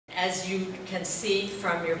As you can see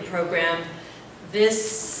from your program, this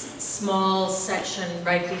small section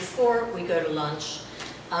right before we go to lunch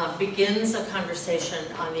begins a conversation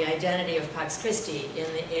on the identity of Pax Christi in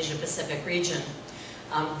the Asia-Pacific region.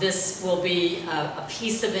 This will be a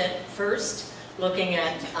piece of it first, looking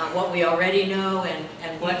at what we already know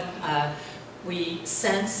and what we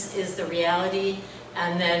sense is the reality,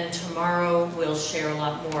 and then tomorrow we'll share a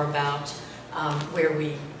lot more about where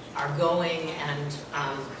we are going and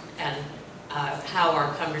how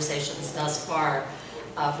our conversations thus far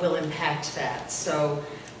will impact that. So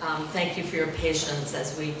thank you for your patience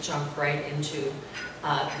as we jump right into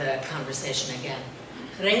the conversation again.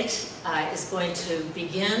 Greet is going to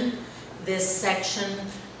begin this section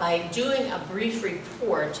by doing a brief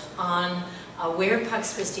report on where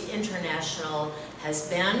Pax Christi International has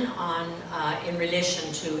been in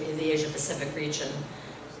relation to the Asia-Pacific region.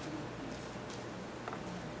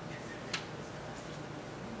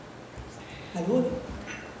 Hello.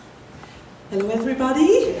 Hello,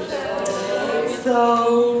 everybody. Hello.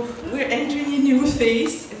 So we're entering a new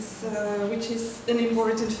phase, which is an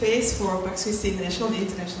important phase for Pax Christi International, the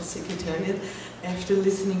International Secretariat, after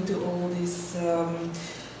listening to all these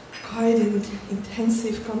quite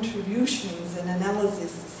intensive contributions and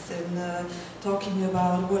analysis and talking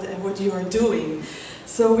about what you are doing.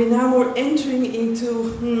 So we now are entering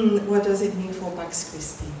into what does it mean for Pax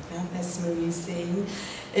Christi, as Marie is saying.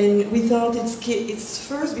 And we thought it's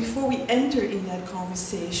first, before we enter in that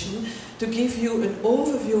conversation, to give you an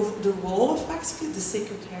overview of the role of Pax Christi, the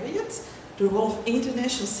Secretariat, the role of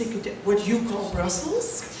International Secretariat, what you call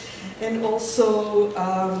Brussels, and also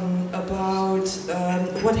about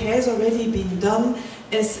what has already been done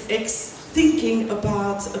as thinking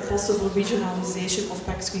about a possible regionalization of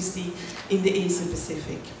Pax Christi in the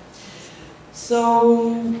Asia-Pacific.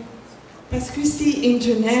 So, Pax Christi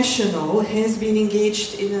International has been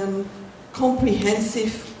engaged in a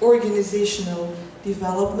comprehensive organizational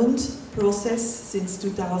development process since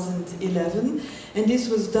 2011, and this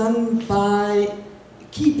was done by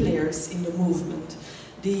key players in the movement.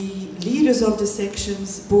 The leaders of the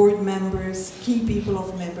sections, board members, key people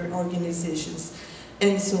of member organizations,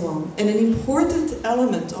 and so on. And an important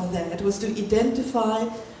element of that was to identify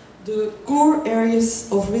the core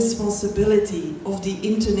areas of responsibility of the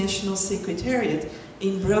International Secretariat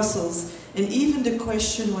in Brussels. And even the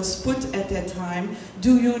question was put at that time,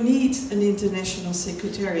 do you need an International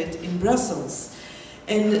Secretariat in Brussels?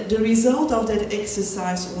 And the result of that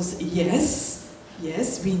exercise was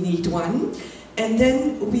yes, we need one. And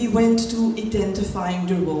then we went to identifying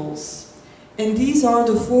the roles. And these are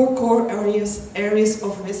the four core areas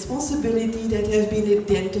of responsibility that have been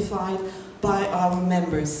identified by our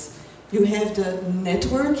members. You have the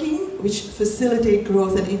networking, which facilitate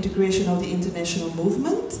growth and integration of the international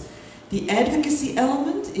movement. The advocacy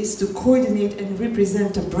element is to coordinate and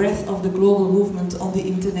represent the breadth of the global movement on the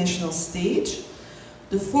international stage.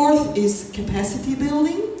 The fourth is capacity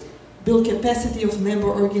building, build capacity of member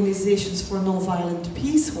organizations for nonviolent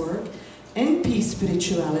peace work, and peace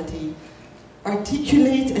spirituality.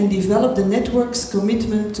 Articulate and develop the network's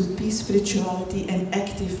commitment to peace spirituality and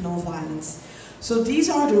active nonviolence. So these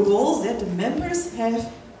are the roles that the members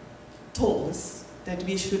have told us that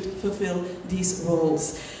we should fulfill these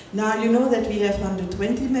roles. Now you know that we have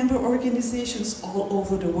 120 member organizations all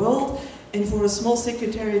over the world, and for a small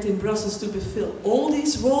secretariat in Brussels to fulfill all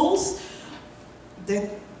these roles,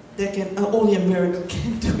 only a miracle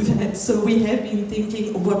can do that. So we have been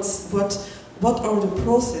thinking what are the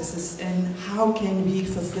processes and how can we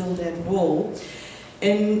fulfill that role?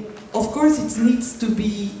 And of course it needs to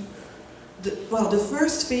be, the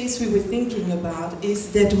first phase we were thinking about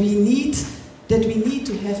is that we need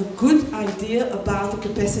to have a good idea about the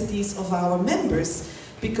capacities of our members,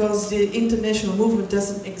 because the international movement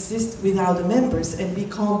doesn't exist without the members, and we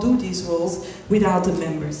can't do these roles without the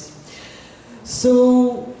members.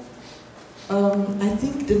 So I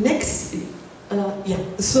think the next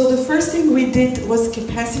so the first thing we did was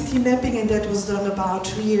capacity mapping, and that was done about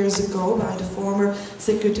 3 years ago by the former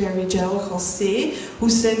Secretary General José, who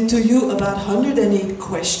sent to you about 108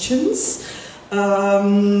 questions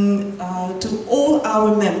to all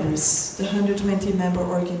our members, the 120 member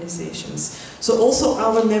organizations. So also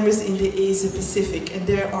our members in the Asia-Pacific, and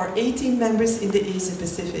there are 18 members in the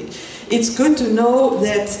Asia-Pacific. It's good to know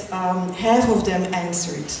that half of them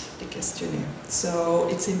answered the questionnaire. So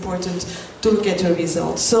it's important to look at the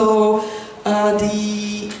results. So I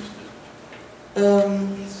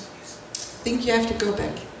think you have to go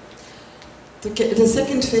back. The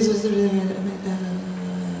second phase was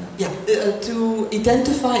to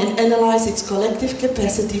identify and analyze its collective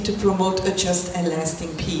capacity to promote a just and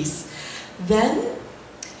lasting peace. Then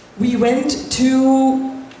we went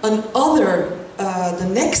to the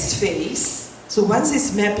next phase. So once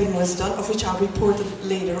this mapping was done, of which I'll report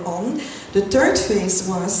later on, the third phase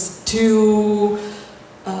was to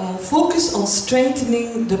focus on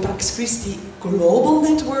strengthening the Pax Christi global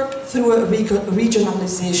network through a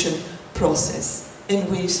regionalization process and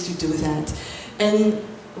ways to do that. And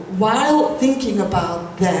while thinking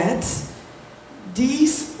about that,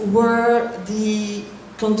 these were the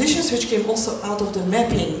conditions which came also out of the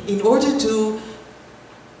mapping. In order to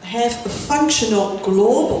have a functional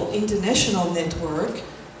global international network,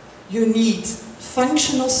 you need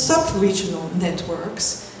functional sub-regional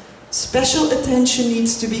networks. Special attention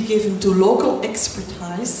needs to be given to local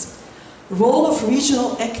expertise. Role of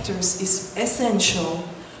regional actors is essential.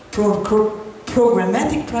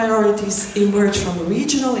 Programmatic priorities emerge from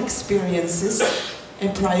regional experiences,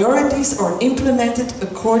 and priorities are implemented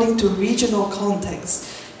according to regional context.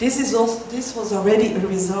 This was already a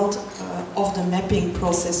result of the mapping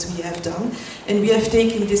process we have done, and we have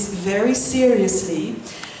taken this very seriously,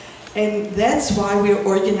 and that's why we're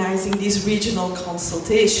organizing these regional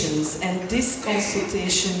consultations, and this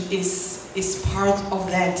consultation is part of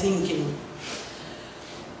that thinking.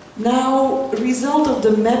 Now, result of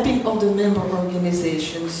the mapping of the member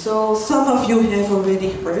organizations. So some of you have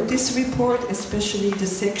already heard this report, especially the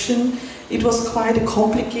section. It was quite a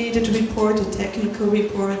complicated report, a technical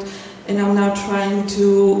report, and I'm now trying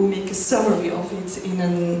to make a summary of it in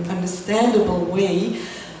an understandable way.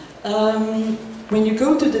 When you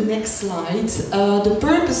go to the next slide, the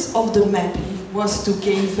purpose of the mapping was to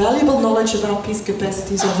gain valuable knowledge about peace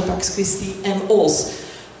capacities of the Pax Christi MOs.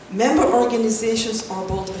 Member organizations are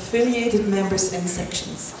both affiliated members and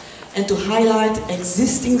sections, and to highlight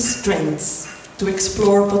existing strengths, to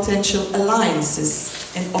explore potential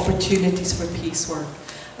alliances and opportunities for peace work.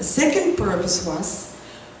 A second purpose was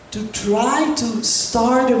to try to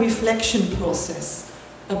start a reflection process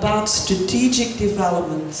about strategic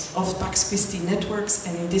development of Pax Christi networks,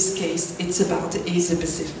 and in this case it's about the Asia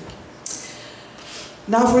Pacific.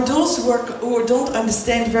 Now, for those who don't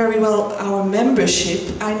understand very well our membership,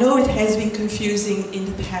 I know it has been confusing in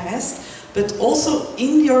the past, but also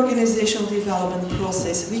in the organizational development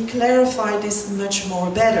process, we clarify this much more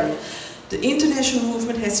better. The international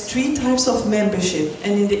movement has 3 types of membership,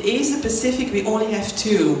 and in the Asia Pacific we only have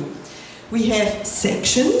 2. We have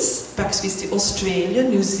sections, Pax Christi Australia,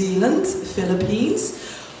 New Zealand, Philippines,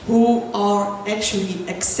 who are actually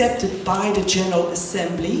accepted by the General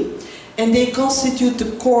Assembly, and they constitute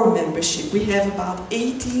the core membership. We have about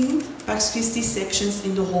 18 Pax Christi sections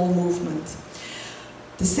in the whole movement.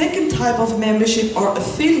 The second type of membership are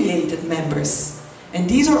affiliated members, and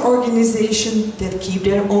these are organizations that keep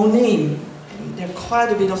their own name. And there are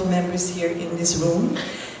quite a bit of members here in this room.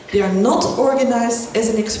 They are not organized as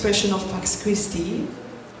an expression of Pax Christi,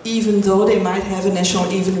 even though they might have a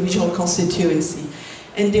national, even regional constituency.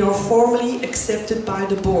 And they are formally accepted by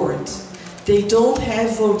the board. They don't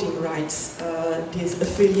have voting rights, these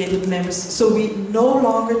affiliated members. So we no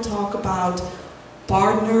longer talk about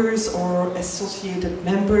partners or associated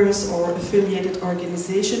members or affiliated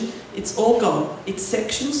organization. It's all gone. It's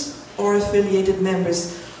sections or affiliated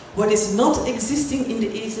members. What is not existing in the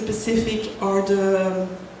Asia Pacific are the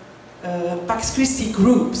Pax Christi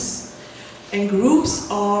groups. And groups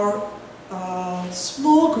are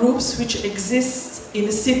small groups which exist in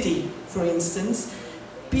a city, for instance.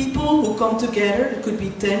 People who come together, it could be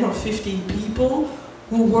 10 or 15 people,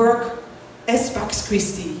 who work as Pax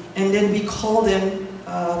Christi, and then we call them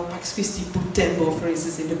Pax Christi Butembo, for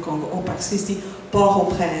instance, in the Congo, or Pax Christi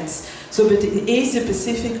Port-au-Prince. So, but in Asia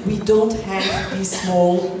Pacific, we don't have these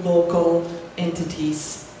small local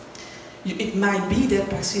entities. It might be that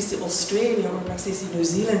Pax Christi Australia or Pax Christi New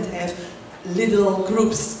Zealand have little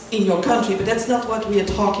groups in your country, but that's not what we are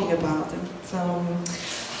talking about. So,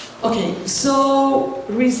 okay, so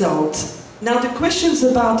result. Now the questions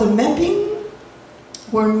about the mapping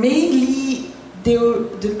were mainly,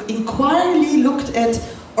 the inquiry looked at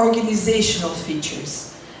organizational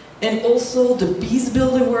features and also the peace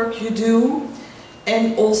building work you do,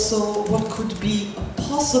 and also what could be a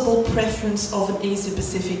possible preference of an Asia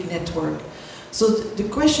Pacific network. So the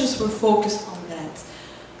questions were focused on that.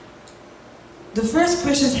 The first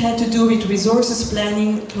questions had to do with resources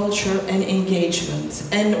planning, culture and engagement.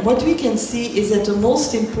 And what we can see is that the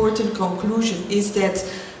most important conclusion is that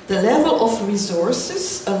the level of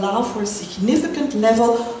resources allow for a significant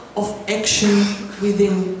level of action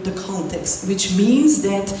within the context, which means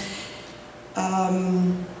that,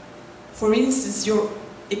 for instance, your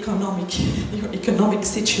economic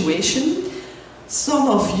situation, some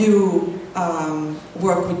of you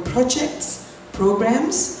work with projects,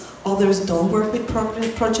 programs. others don't work with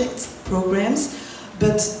programs,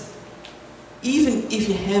 but even if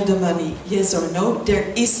you have the money, yes or no,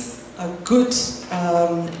 there is a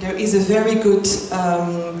very good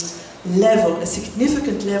level, a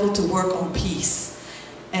significant level to work on peace.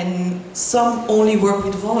 And some only work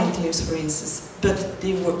with volunteers, for instance, but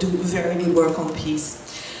they do very good work on peace.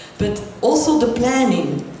 But also the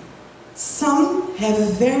planning. Some have a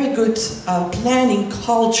very good planning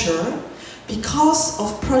culture because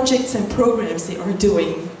of projects and programs they are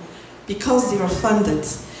doing, because they are funded.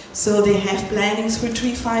 So they have plannings for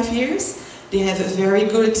 3-5 years. They have a very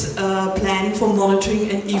good planning for monitoring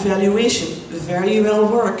and evaluation, very well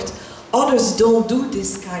worked. Others don't do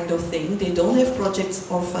this kind of thing. They don't have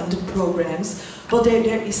projects or funded programs, but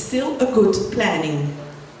there is still a good planning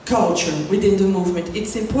culture within the movement.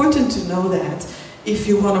 It's important to know that if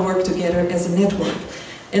you want to work together as a network.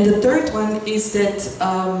 And the third one is that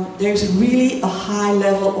there's really a high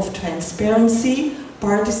level of transparency,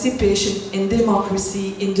 participation and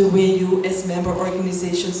democracy in the way you as member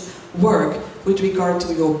organizations work with regard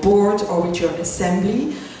to your board or with your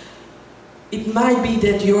assembly. It might be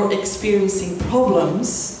that you're experiencing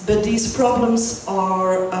problems, but these problems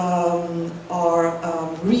are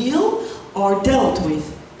real or dealt with.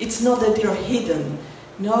 It's not that they're hidden.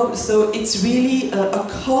 No, so it's really a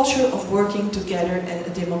culture of working together and a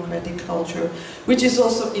democratic culture, which is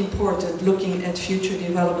also important looking at future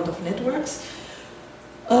development of networks.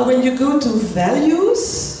 When you go to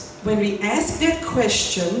values, when we ask that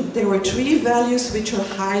question, there were 3 values which are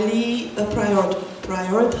highly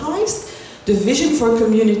prioritized. The vision for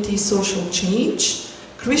community social change,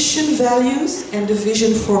 Christian values, and the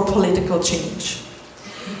vision for political change.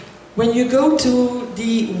 When you go to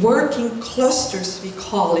the working clusters, we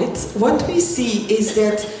call it, what we see is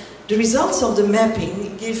that the results of the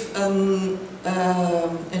mapping give an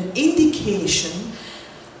indication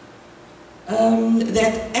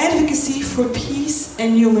that advocacy for peace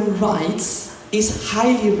and human rights is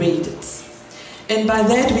highly rated. And by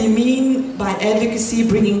that we mean by advocacy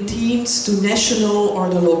bringing teams to national or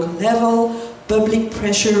the local level, public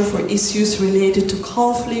pressure for issues related to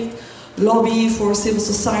conflict, lobby for civil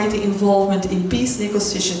society involvement in peace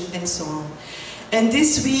negotiation, and so on. And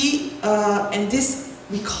this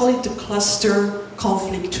we call it the cluster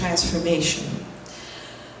conflict transformation.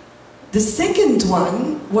 The second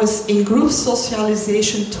one was in group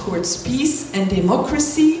socialization towards peace and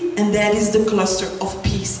democracy, and that is the cluster of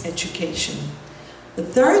peace education. The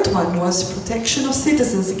third one was protection of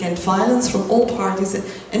citizens against violence from all parties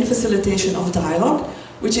and facilitation of dialogue,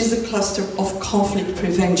 which is a cluster of conflict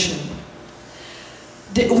prevention.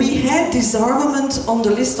 We had disarmament on the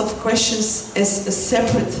list of questions as a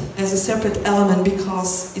separate element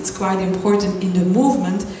because it's quite important in the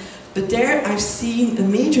movement, but there I've seen a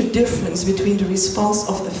major difference between the response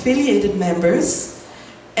of affiliated members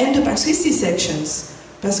and the Pax Christi sections.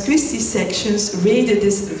 Pax Christi sections rated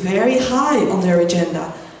this very high on their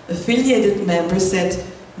agenda. Affiliated members said,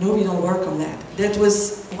 no, we don't work on that. That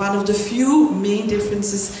was one of the few main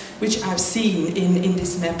differences which I've seen in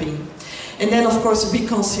this mapping. And then, of course,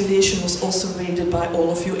 reconciliation was also rated by all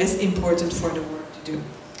of you as important for the work to do.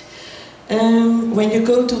 When you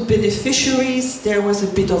go to beneficiaries, there was a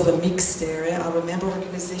bit of a mix there. Our member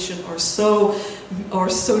organizations are so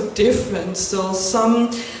different. So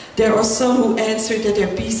there are some who answered that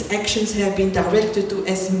their peace actions have been directed to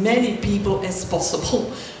as many people as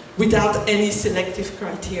possible, without any selective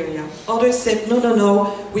criteria. Others said,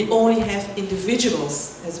 no, we only have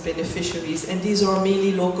individuals as beneficiaries, and these are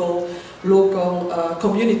mainly local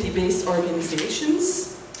community-based organizations.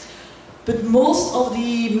 But most of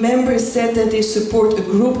the members said that they support a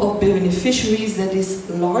group of beneficiaries that is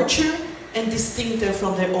larger and distinctive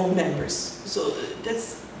from their own members. So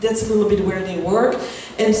that's a little bit where they work.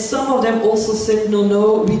 And some of them also said,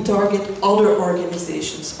 no, we target other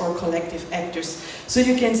organizations or collective actors. So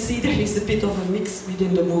you can see there is a bit of a mix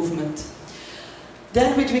within the movement.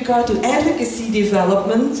 Then with regard to advocacy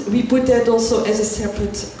development, we put that also as a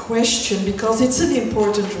separate question because it's an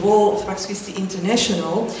important role of Pax Christi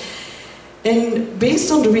International. And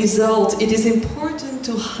based on the result, it is important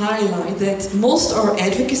to highlight that most are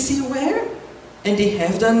advocacy aware, and they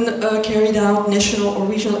have carried out national or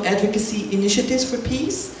regional advocacy initiatives for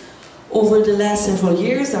peace over the last several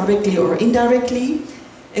years, directly or indirectly.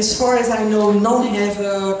 As far as I know, none have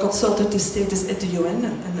a consultative status at the UN,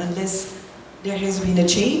 and unless there has been a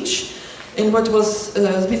change. And what was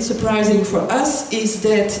a bit surprising for us is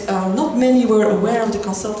that not many were aware of the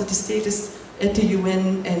consultative status at the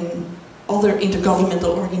UN and other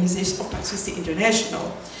intergovernmental organizations of Pax Christi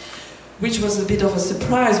International. which was a bit of a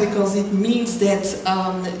surprise because it means that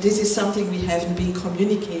this is something we haven't been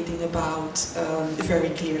communicating about very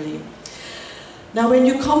clearly. Now, when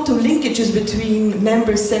you come to linkages between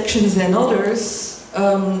member sections and others,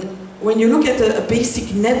 when you look at a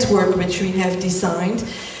basic network which we have designed,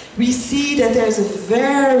 we see that there's a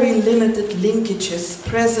very limited linkages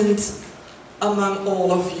present among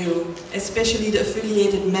all of you, especially the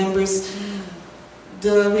affiliated members.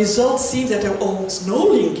 The results seem that there are almost no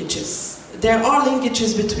linkages. There are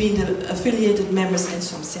linkages between the affiliated members and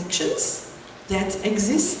some sections that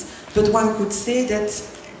exist, but one could say that,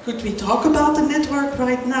 could we talk about the network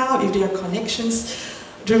right now, if there are connections?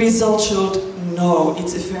 The result showed no,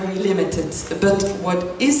 it's very limited. But what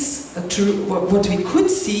is true, what we could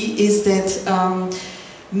see is that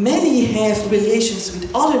many have relations with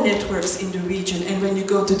other networks in the region, and when you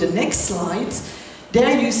go to the next slide,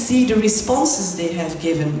 there you see the responses they have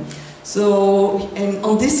given. So, and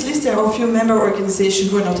on this list there are a few member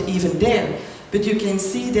organizations who are not even there, but you can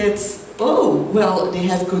see that, oh, well, they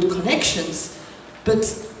have good connections, but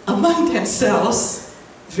among themselves,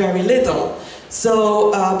 very little.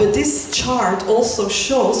 So, but this chart also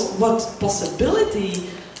shows what possibility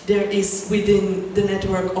there is within the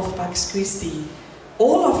network of Pax Christi.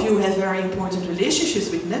 All of you have very important relationships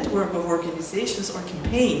with network of organizations or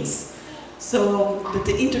campaigns. So, but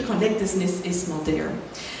the interconnectedness is not there.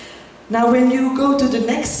 Now, when you go to the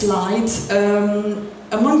next slide,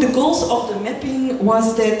 among the goals of the mapping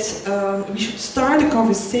was that we should start a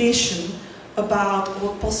conversation about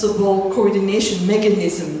what possible coordination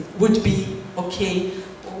mechanism would be okay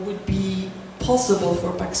or would be possible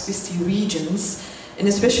for Pax Christi regions, and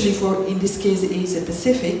especially for, in this case, the Asia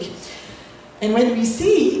Pacific. And when we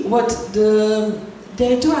see what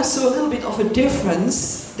there too I saw a little bit of a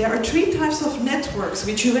difference. There are three types of networks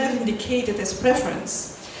which you have indicated as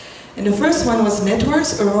preference. And the first one was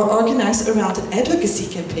networks organized around an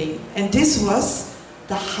advocacy campaign. And this was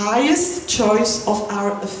the highest choice of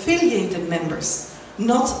our affiliated members,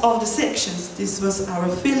 not of the sections. This was our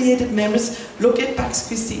affiliated members. Look at Pax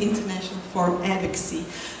Christi International for advocacy.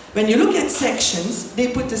 When you look at sections,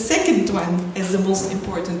 they put the second one as the most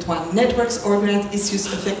important one. Networks organize issues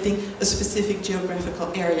affecting a specific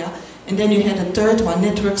geographical area. And then you had a third one,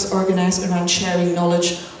 networks organized around sharing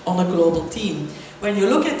knowledge on a global theme. When you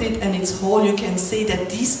look at it and its whole, you can say that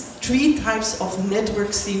these three types of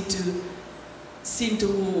networks seem to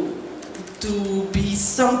be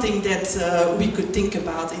something that we could think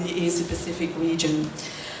about in the Asia Pacific region.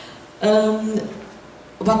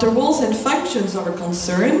 But the roles and functions are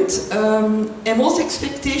concerned, and most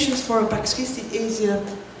expectations for a Pax Christi Asia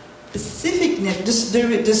Pacific net, the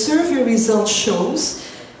survey result shows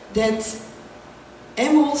that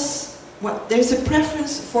EMOS, well, there's a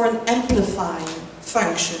preference for an amplifying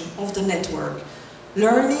function of the network,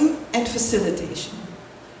 learning and facilitation,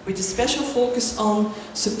 with a special focus on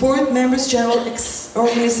support members' general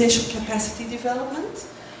organizational capacity development,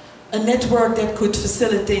 a network that could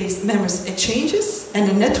facilitate members' exchanges, and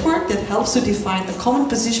a network that helps to define a common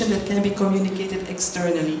position that can be communicated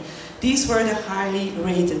externally. These were the highly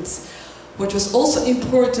rated. What was also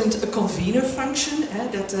important, a convener function,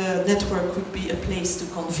 that the network could be a place to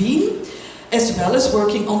convene, as well as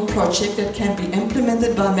working on projects that can be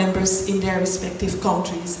implemented by members in their respective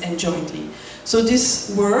countries and jointly. So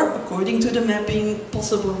these were, according to the mapping,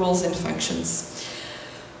 possible roles and functions.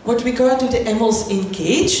 With regard to the EMO's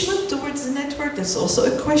engagement towards the network, that's also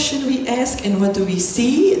a question we ask, and what do we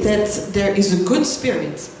see? That there is a good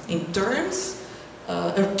spirit in terms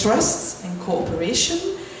of trust and cooperation,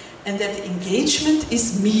 and that the engagement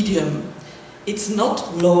is medium. It's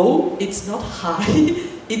not low, it's not high,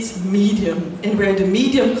 it's medium. And where the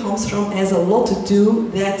medium comes from has a lot to do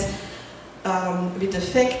that, with the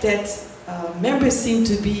fact that members seem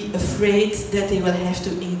to be afraid that they will have to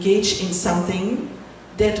engage in something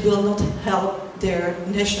that will not help their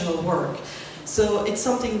national work. So it's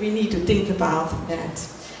something we need to think about that.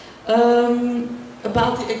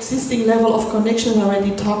 About the existing level of connection, I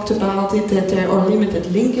already talked about it, that there are limited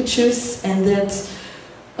linkages, and that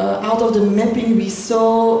out of the mapping we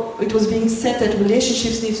saw, it was being said that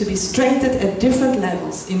relationships need to be strengthened at different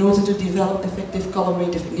levels in order to develop effective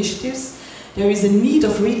collaborative initiatives. There is a need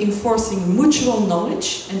of reinforcing mutual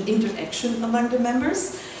knowledge and interaction among the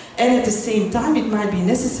members, and at the same time it might be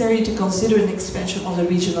necessary to consider an expansion of the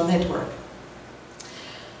regional network.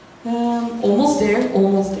 Almost there,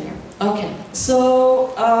 almost there. Okay,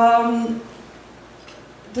 so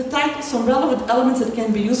the type of some relevant elements that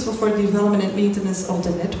can be useful for development and maintenance of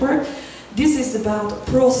the network. This is about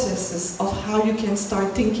processes of how you can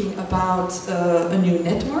start thinking about a new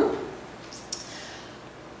network.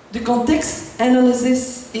 The context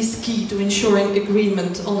analysis is key to ensuring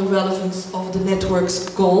agreement on the relevance of the network's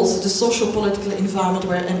goals. The social-political environment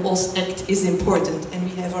where an OS Act is important, and we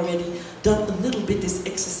have already done a little bit this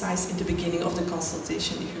exercise in the beginning of the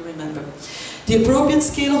consultation, if you remember. The appropriate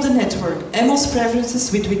scale of the network, MOS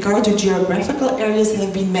preferences with regard to geographical areas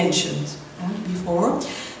have been mentioned before.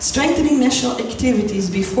 Strengthening national activities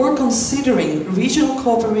before considering regional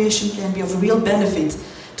cooperation can be of real benefit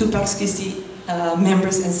to Pax Christi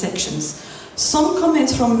members and sections. Some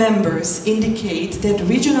comments from members indicate that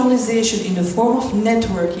regionalization in the form of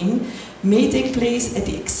networking may take place at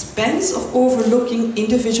the expense of overlooking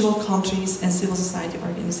individual countries and civil society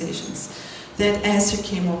organizations. That answer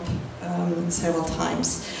came up several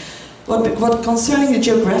times. What concerning the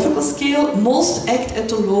geographical scale, most act at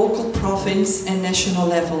the local, province and national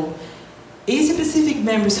level. Asia-Pacific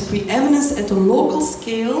members' preeminence at the local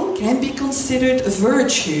scale can be considered a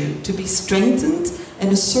virtue to be strengthened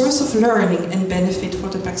and a source of learning and benefit for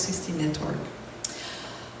the Pax Christi network.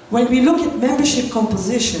 When we look at membership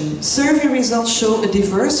composition, survey results show a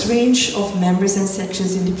diverse range of members and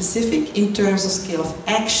sections in the Pacific in terms of scale of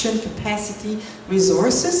action, capacity,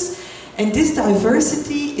 resources, and this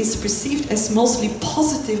diversity is perceived as mostly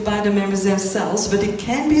positive by the members themselves, but it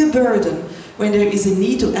can be a burden when there is a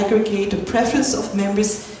need to aggregate the preference of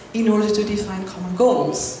members in order to define common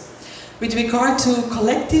goals. With regard to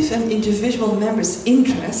collective and individual members'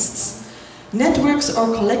 interests, networks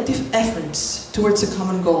are collective efforts towards a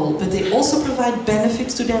common goal, but they also provide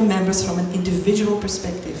benefits to their members from an individual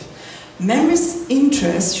perspective. Members'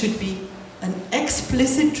 interests should be an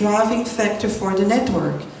explicit driving factor for the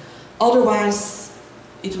network. Otherwise,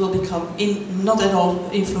 it will become not at all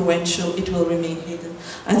influential, it will remain hidden.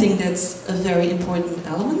 I think that's a very important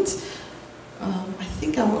element. I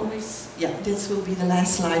think I'm always, yeah, this will be the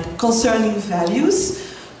last slide. Concerning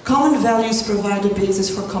values, common values provide a basis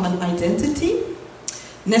for common identity,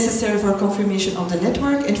 necessary for confirmation of the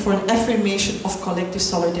network and for an affirmation of collective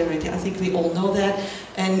solidarity. I think we all know that,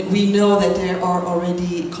 and we know that there are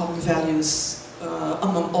already common values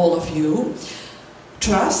among all of you.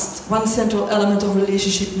 Trust, one central element of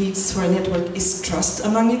relationship needs for a network is trust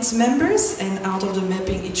among its members, and out of the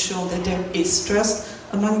mapping it showed that there is trust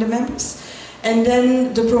among the members. And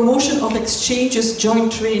then the promotion of exchanges,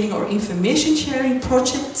 joint training or information sharing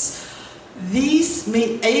projects, these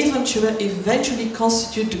may eventually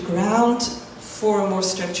constitute the ground for a more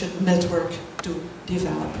structured network to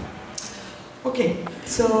develop. Okay,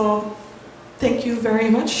 so thank you very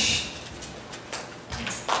much.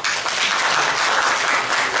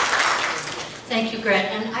 Thank you, Gret.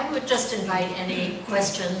 And I would just invite any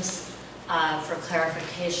questions for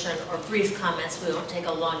clarification or brief comments. We won't take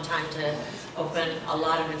a long time to open a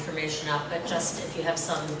lot of information up, but just if you have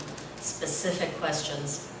some specific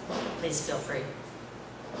questions, please feel free.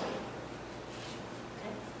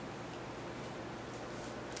 Okay.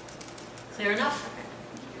 Clear enough?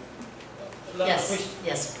 Yes,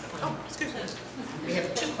 yes. Oh, excuse me. We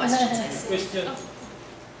have two questions, I see. Question. Oh.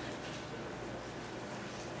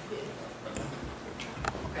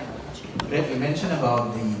 Great, you mentioned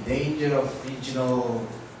about the danger of regional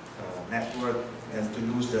network and to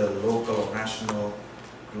lose the local or national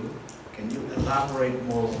group. Can you elaborate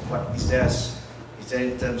more? What is there? Is there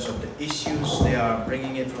in terms of the issues they are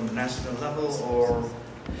bringing it from the national level or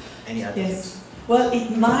any other things? Well,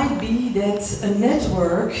 it might be that a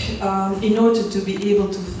network, in order to be able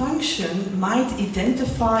to function, might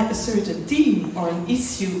identify a certain theme or an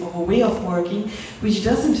issue or a way of working which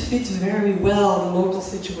doesn't fit very well the local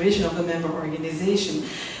situation of the member organization.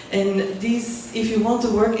 And these, if you want to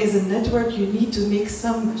work as a network, you need to make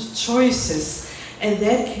some choices, and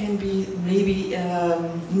that can be maybe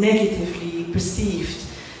negatively perceived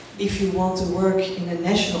if you want to work in a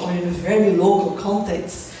national or in a very local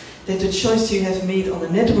context. That the choice you have made on a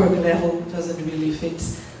network level doesn't really fit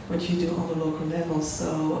what you do on the local level.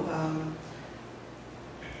 So,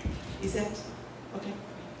 is that okay?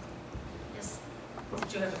 Yes.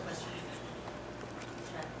 Did you have a question?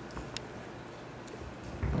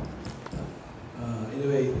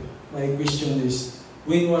 Anyway, my question is,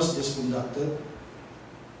 when was this conducted,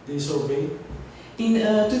 the survey? In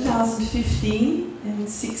 2015 and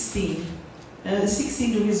 16.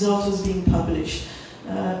 16 the result was being published.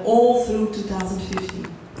 All through 2015.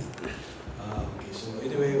 Okay, so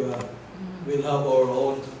anyway, we'll have our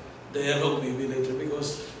own dialogue maybe later,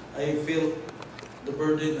 because I feel the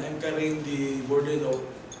burden, I'm carrying the burden of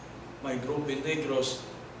my group in Negros,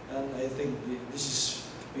 and I think this is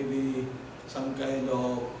maybe some kind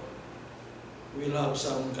of, we'll have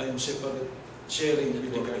some kind of separate sharing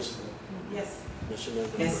with regards to that. Yes.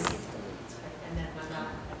 Yes. And then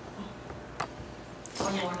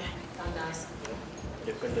One more. Nice.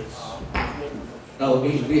 Now,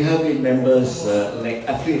 we have been members, like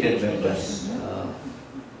affiliated members,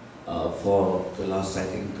 for the last, I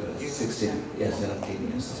think, 17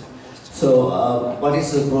 years. So, what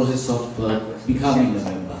is the process of becoming a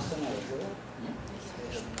member?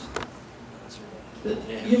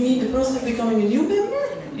 You mean the process of becoming a new member?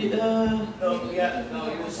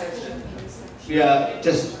 We are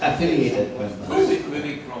just affiliated members.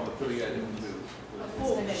 Moving from affiliated to...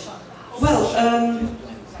 Well,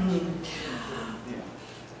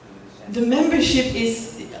 the membership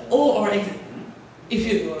is all, or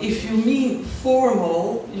if you mean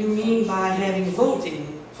formal, you mean by having votes.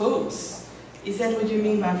 Is that what you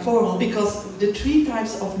mean by formal? Because the three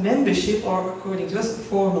types of membership are, according to us,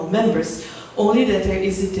 formal members, only that there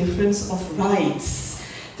is a difference of rights.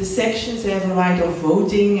 The sections have a right of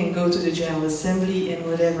voting and go to the General Assembly and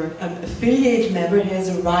whatever. An affiliate member has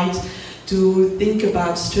a right to think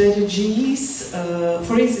about strategies.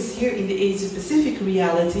 For instance, here in the Asia-Pacific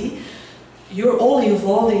reality, you're all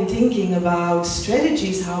involved in thinking about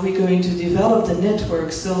strategies, how we're going to develop the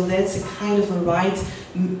network. So that's a kind of a right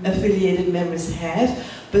affiliated members have,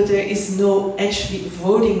 but there is no actually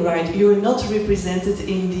voting right. You're not represented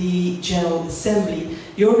in the General Assembly.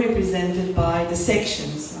 You're represented by the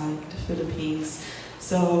sections, like the Philippines.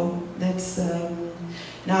 So that's...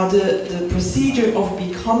 Now the procedure of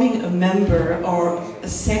becoming a member or a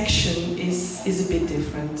section is a bit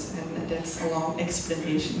different, and that's a long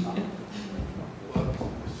explanation.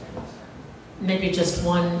 Maybe just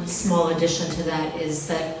one small addition to that is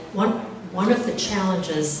that one of the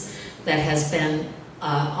challenges that has been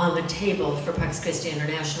on the table for Pax Christi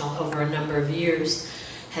International over a number of years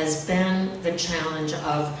has been the challenge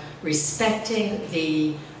of respecting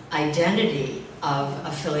the identity of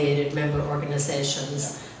affiliated member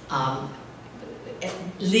organizations,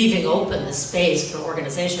 leaving open the space for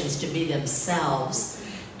organizations to be themselves,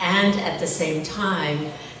 and at the same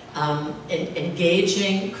time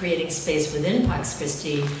engaging, creating space within Pax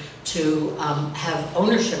Christi to have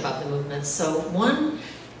ownership of the movement. So one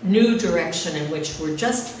new direction in which we're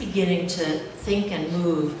just beginning to think and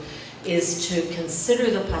move is to consider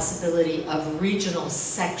the possibility of regional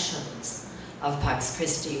sections of Pax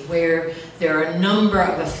Christi, where there are a number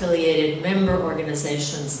of affiliated member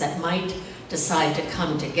organizations that might decide to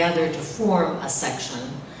come together to form a section,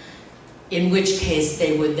 in which case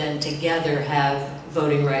they would then together have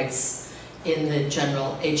voting rights in the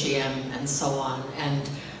general AGM and so on, and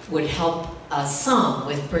would help some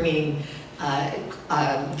with bringing,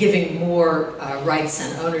 giving more rights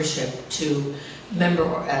and ownership to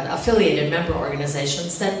affiliated member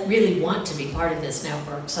organizations that really want to be part of this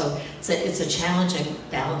network. So it's a challenging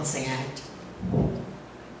balancing act.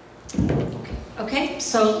 Okay,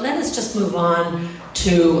 so let us just move on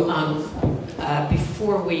to,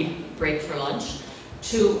 before we break for lunch,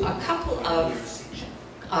 to a couple of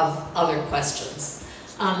other questions.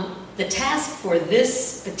 The task for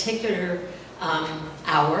this particular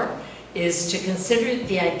hour is to consider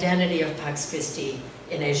the identity of Pax Christi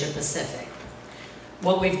in Asia Pacific.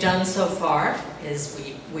 What we've done so far is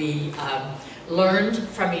we learned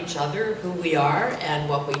from each other who we are and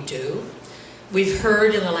what we do. We've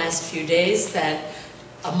heard in the last few days that,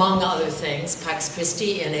 among other things, Pax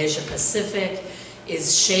Christi in Asia Pacific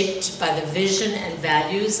is shaped by the vision and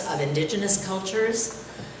values of indigenous cultures,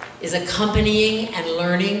 is accompanying and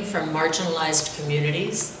learning from marginalized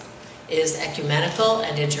communities, is ecumenical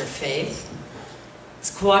and interfaith,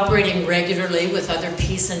 is cooperating regularly with other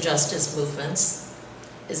peace and justice movements,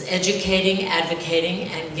 is educating, advocating,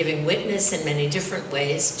 and giving witness in many different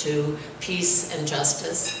ways to peace and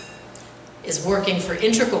justice, is working for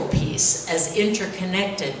integral peace as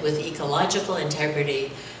interconnected with ecological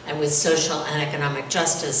integrity and with social and economic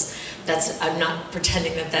justice. I'm not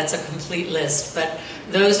pretending that that's a complete list, but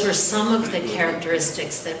those were some of the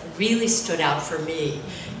characteristics that really stood out for me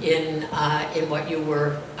in what you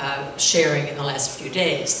were sharing in the last few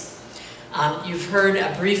days. You've heard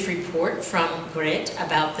a brief report from Greet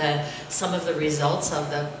about some of the results of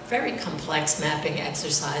the very complex mapping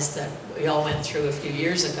exercise that we all went through a few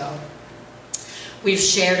years ago. We've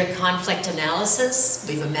shared a conflict analysis,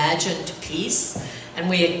 we've imagined peace, and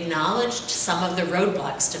we acknowledged some of the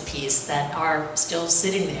roadblocks to peace that are still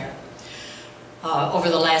sitting there. Over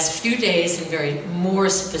the last few days, in very more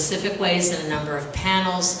specific ways in a number of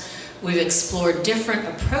panels, we've explored different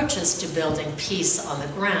approaches to building peace on the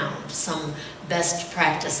ground, some best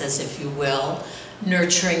practices, if you will,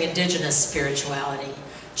 nurturing indigenous spirituality,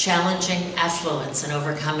 challenging affluence and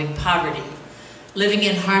overcoming poverty, living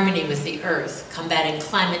in harmony with the earth, combating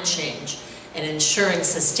climate change, and ensuring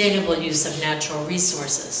sustainable use of natural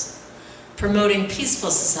resources, promoting peaceful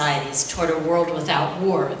societies toward a world without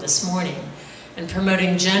war this morning, and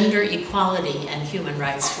promoting gender equality and human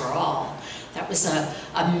rights for all. That was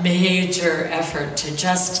a major effort to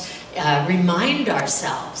just remind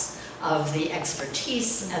ourselves of the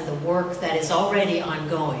expertise and the work that is already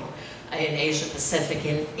ongoing in Asia Pacific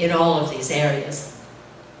in all of these areas.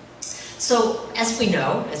 So, as we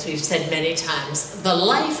know, as we've said many times, the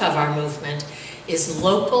life of our movement is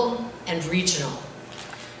local and regional.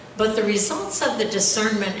 But the results of the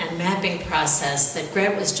discernment and mapping process that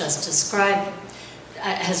Greet has just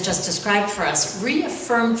described for us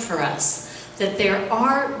reaffirmed for us that there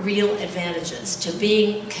are real advantages to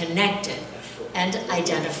being connected and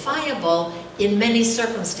identifiable in many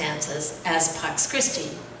circumstances as Pax Christi.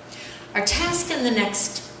 Our task in the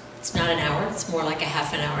next, it's not an hour, it's more like a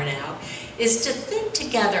half an hour now, is to think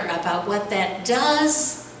together about what that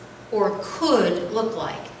does or could look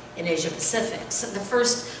like in Asia Pacific. So the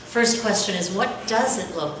first question is, what does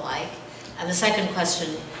it look like? And the second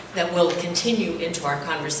question that will continue into our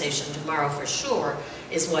conversation tomorrow for sure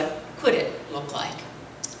is, what could it look like?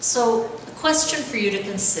 So a question for you to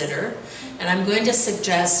consider, and I'm going to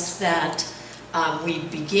suggest that we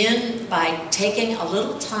begin by taking a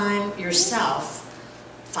little time yourself,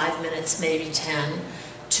 5 minutes, maybe 10,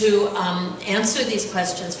 to answer these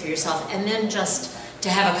questions for yourself, and then just to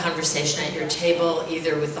have a conversation at your table,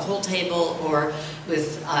 either with the whole table or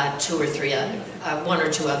with one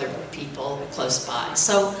or two other people close by.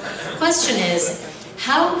 So the question is,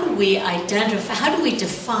 how do we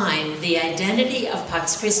define the identity of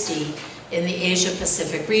Pax Christi in the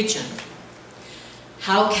Asia-Pacific region?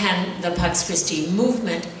 How can the Pax Christi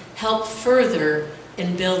movement help further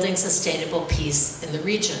in building sustainable peace in the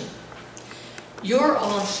region? You're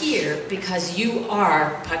all here because you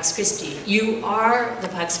are Pax Christi. You are the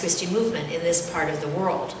Pax Christi movement in this part of the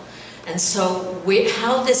world. And so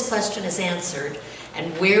how this question is answered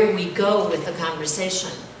and where we go with the conversation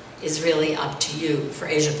is really up to you for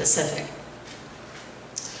Asia Pacific.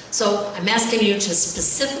 So I'm asking you to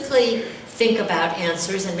specifically think about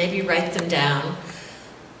answers and maybe write them down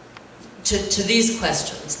to these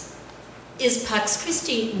questions. Is Pax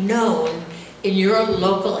Christi known in your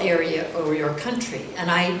local area or your country? And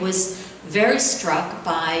I was very struck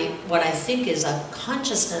by what I think is a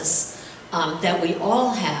consciousness that we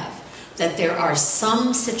all have, that there are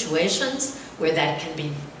some situations where that can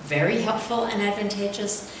be very helpful and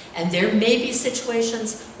advantageous, and there may be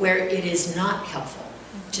situations where it is not helpful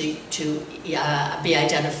to be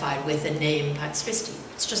identified with the name Pax Christi.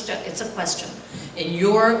 It's a question. In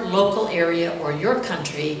your local area or your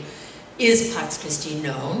country, is Pax Christi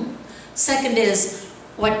known? Second is,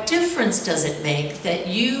 what difference does it make that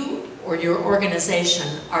you or your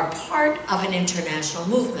organization are part of an international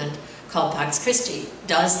movement called Pax Christi?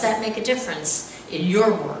 Does that make a difference in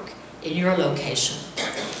your work, in your location?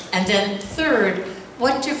 And then third,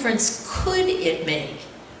 what difference could it make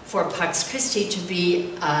for Pax Christi to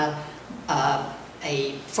be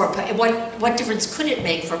what difference could it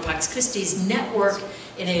make for Pax Christi's network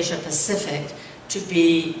in Asia Pacific to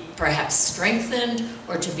be perhaps strengthened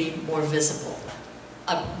or to be more visible?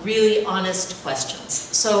 Really honest questions.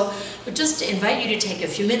 So but just to invite you to take a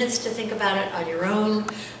few minutes to think about it on your own.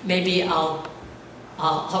 Maybe I'll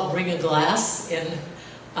bring a glass in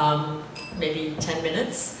maybe 10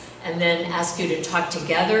 minutes and then ask you to talk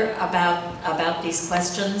together about these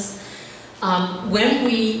questions. When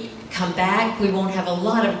we come back, we won't have a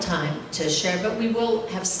lot of time to share, but we will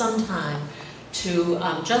have some time to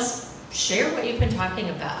just share what you've been talking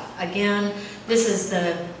about. Again, this is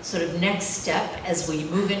the sort of next step as we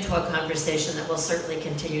move into a conversation that will certainly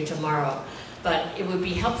continue tomorrow. But it would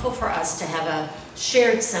be helpful for us to have a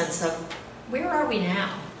shared sense of where are we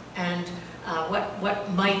now and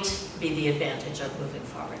what might be the advantage of moving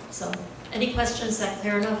forward. So, any questions? Is that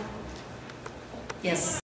clear enough? Yes.